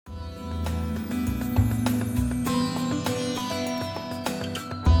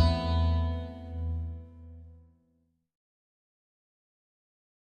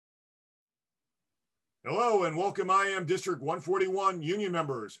Hello and welcome IM District 141 union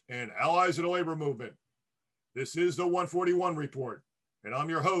members and allies of the labor movement. This is the 141 Report, and I'm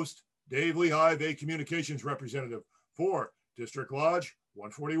your host, Dave Lehigh, the Communications Representative for District Lodge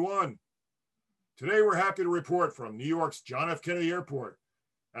 141. Today, we're happy to report from New York's John F. Kennedy Airport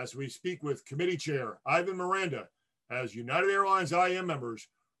as we speak with Committee Chair Ivan Miranda as United Airlines IM members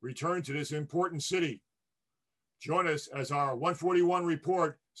return to this important city. Join us as our 141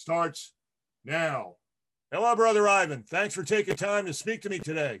 Report starts now. Hello, Brother Ivan. Thanks for taking time to speak to me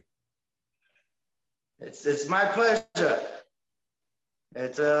today. It's my pleasure.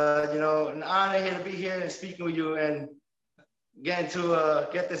 It's an honor here to be here and speaking with you and getting to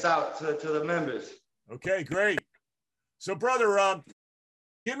get this out to the members. Okay, great. So, brother,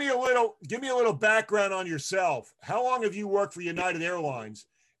 give me a little background on yourself. How long have you worked for United Airlines,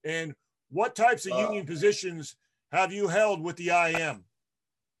 and what types of union positions have you held with the IM?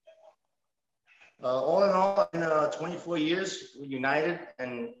 All in all, in 24 years with United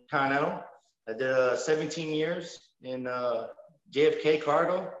and Continental. I did 17 years in JFK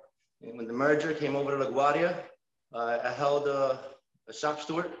Cargo. And when the merger came over to LaGuardia, I held a shop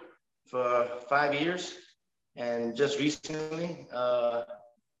steward for 5 years. And just recently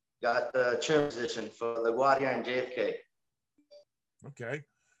got the chair position for LaGuardia and JFK. Okay.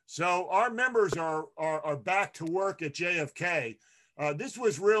 So our members are back to work at JFK. This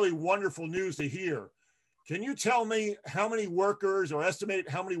was really wonderful news to hear. Can you tell me how many workers, or estimate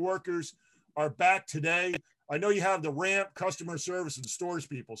how many workers are back today? I know you have the ramp, customer service, and stores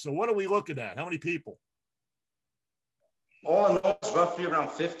people. So what are we looking at? How many people? All in all, it's roughly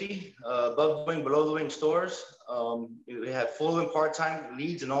around 50 above the wing, below the wing stores. We have full and part-time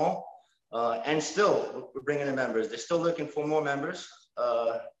leads and all. And still, we're bringing in members. They're still looking for more members.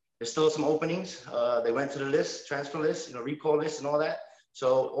 There's still some openings. They went to the list, transfer list, recall list and all that.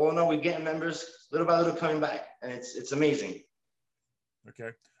 So all in all, we're getting members little by little coming back, and it's amazing.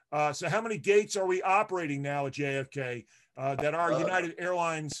 Okay. So how many gates are we operating now at JFK that our United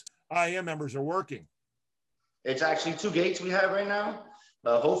Airlines IM members are working? It's actually 2 gates we have right now.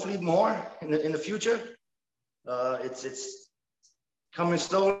 Hopefully more in the future. It's coming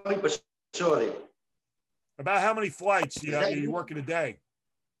slowly but surely. About how many flights do you working a day?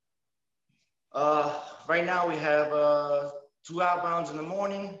 Right now we have 2 outbounds in the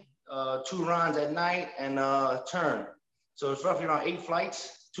morning, 2 runs at night, and a turn. So it's roughly around 8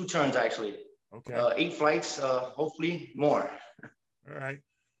 flights, 2 turns actually. Okay. 8 flights, hopefully more. All right.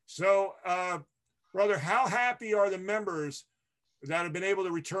 So, brother, how happy are the members that have been able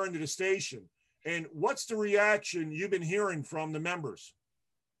to return to the station? And what's the reaction you've been hearing from the members?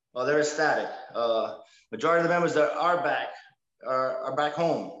 Well, they're ecstatic. Majority of the members that are back are back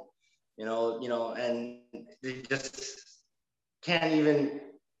home. And they just can't even,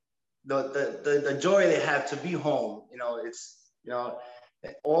 the joy they have to be home.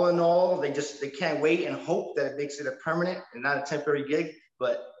 All in all, they can't wait and hope that it makes it a permanent and not a temporary gig,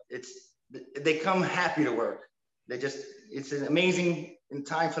 but they come happy to work. It's an amazing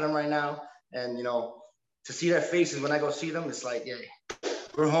time for them right now. And, to see their faces when I go see them, it's like, yeah,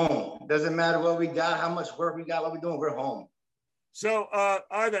 we're home. It doesn't matter what we got, how much work we got, what we're doing, we're home. So,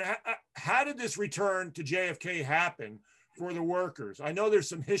 Ivan, how did this return to JFK happen for the workers? I know there's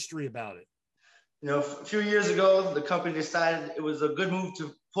some history about it. A few years ago, the company decided it was a good move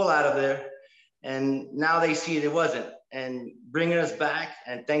to pull out of there. And now they see it wasn't. And bringing us back,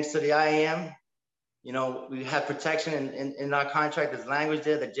 and thanks to the IAM, we have protection in our contract. There's language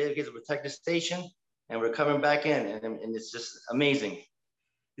there that JFK is a protected station, and we're coming back in, and it's just amazing.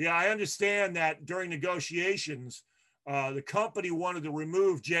 Yeah, I understand that during negotiations, the company wanted to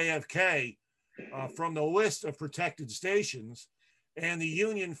remove JFK from the list of protected stations, and the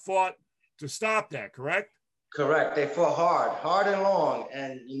union fought to stop that, correct? Correct. They fought hard and long,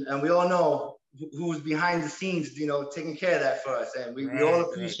 and we all know who's behind the scenes, taking care of that for us, and we all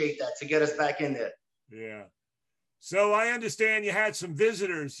appreciate that to get us back in there. Yeah. So I understand you had some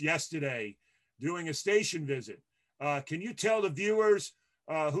visitors yesterday doing a station visit. Can you tell the viewers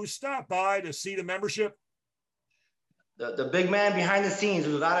who stopped by to see the membership? The big man behind the scenes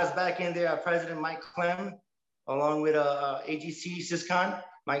who got us back in there, our president, Mike Clem, along with AGC Syscon.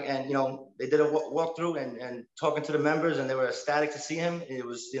 Mike, and they did a walkthrough and talking to the members, and they were ecstatic to see him. It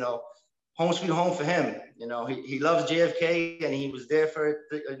was home sweet home for him. He loves JFK, and he was there for it,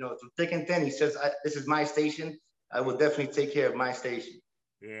 through thick and thin. He says, "This is my station. I will definitely take care of my station."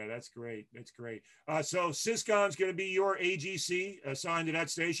 Yeah, that's great. That's great. So Syscon's going to be your AGC assigned to that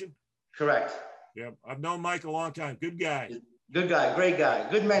station? Correct. Yeah, I've known Mike a long time. Good guy. Good guy, great guy,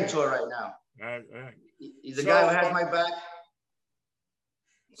 good mentor right now. All right. He's a guy who has my back.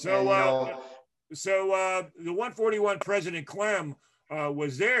 So, the 141 President Clem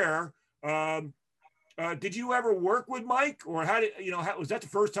was there. Did you ever work with Mike, or was that the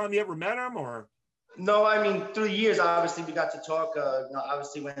first time you ever met him, or? No, I mean, through the years, obviously, we got to talk.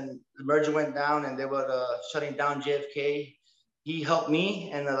 Obviously, when the merger went down and they were shutting down JFK, he helped me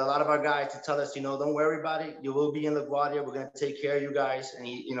and a lot of our guys to tell us, don't worry about it. You will be in LaGuardia. We're going to take care of you guys. And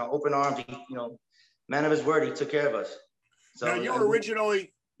he, open arms. He, man of his word, he took care of us. So now, you were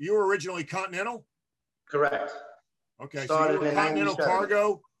originally Continental? Correct. Okay, so you were Continental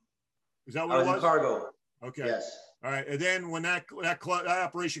Cargo? Is that what it was? Cargo. Okay. Yes. All right. And then when that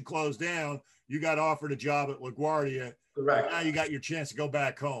operation closed down, you got offered a job at LaGuardia. Correct. Now you got your chance to go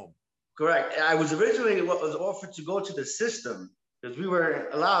back home. Correct. I was originally offered to go to the system because we were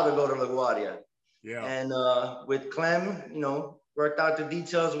allowed to go to LaGuardia. Yeah. And with Clem, worked out the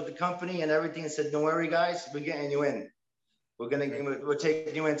details with the company and everything and said, don't worry, guys, we're getting you in. We're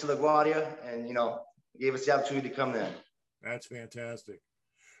taking you into LaGuardia, and, gave us the opportunity to come there. That's fantastic.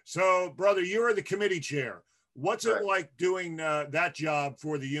 So, brother, you are the committee chair. What's it like doing that job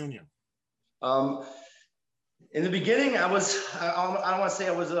for the union? In the beginning, I don't want to say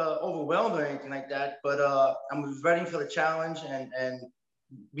I was overwhelmed or anything like that, but I was ready for the challenge and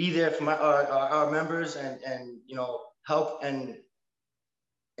be there for our members and help and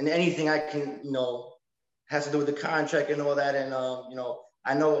anything I can, has to do with the contract and all that. And,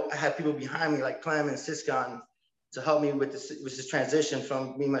 I know I have people behind me like Clem and Siscon to help me with this transition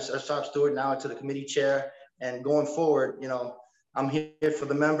from being a shop steward now to the committee chair. And going forward, I'm here for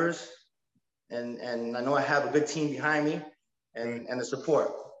the members. And I know I have a good team behind me and the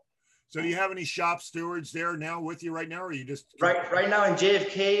support. So do you have any shop stewards there now with you right now, or are you just? Right now in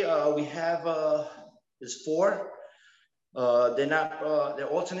JFK, we have, there's 4. They're not, they're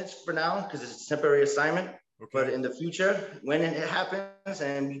alternates for now because it's a temporary assignment. Okay. But in the future, when it happens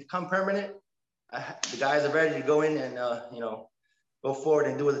and we become permanent, the guys are ready to go in and, go forward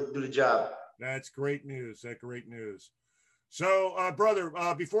and do the job. That's great news. That's great news. So, brother,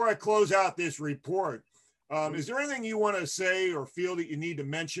 before I close out this report, is there anything you want to say or feel that you need to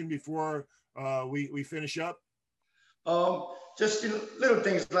mention before we finish up? Just little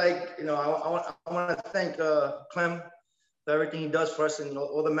things like, I want to thank Clem for everything he does for us and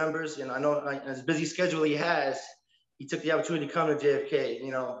all the members. I know as busy schedule he has, he took the opportunity to come to JFK,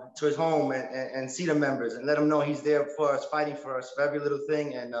 to his home and see the members and let them know he's there for us, fighting for us for every little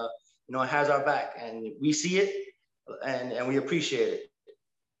thing, and has our back, and we see it. And we appreciate it.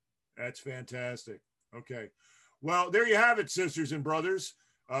 That's fantastic. Okay. Well, there you have it, sisters and brothers.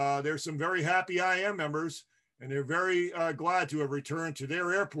 There's some very happy IAM members, and they're very glad to have returned to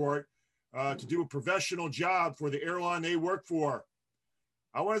their airport to do a professional job for the airline they work for.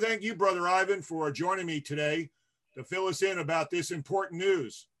 I want to thank you, Brother Ivan, for joining me today to fill us in about this important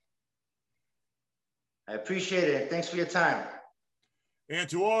news. I appreciate it. Thanks for your time. And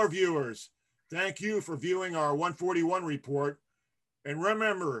to all our viewers, thank you for viewing our 141 report. And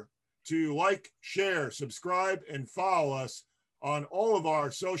remember to like, share, subscribe, and follow us on all of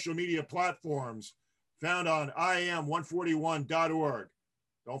our social media platforms found on iam141.org.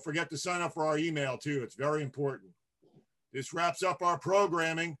 Don't forget to sign up for our email too. It's very important. This wraps up our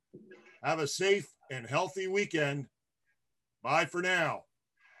programming. Have a safe and healthy weekend. Bye for now.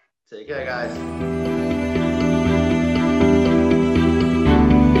 Take care, guys.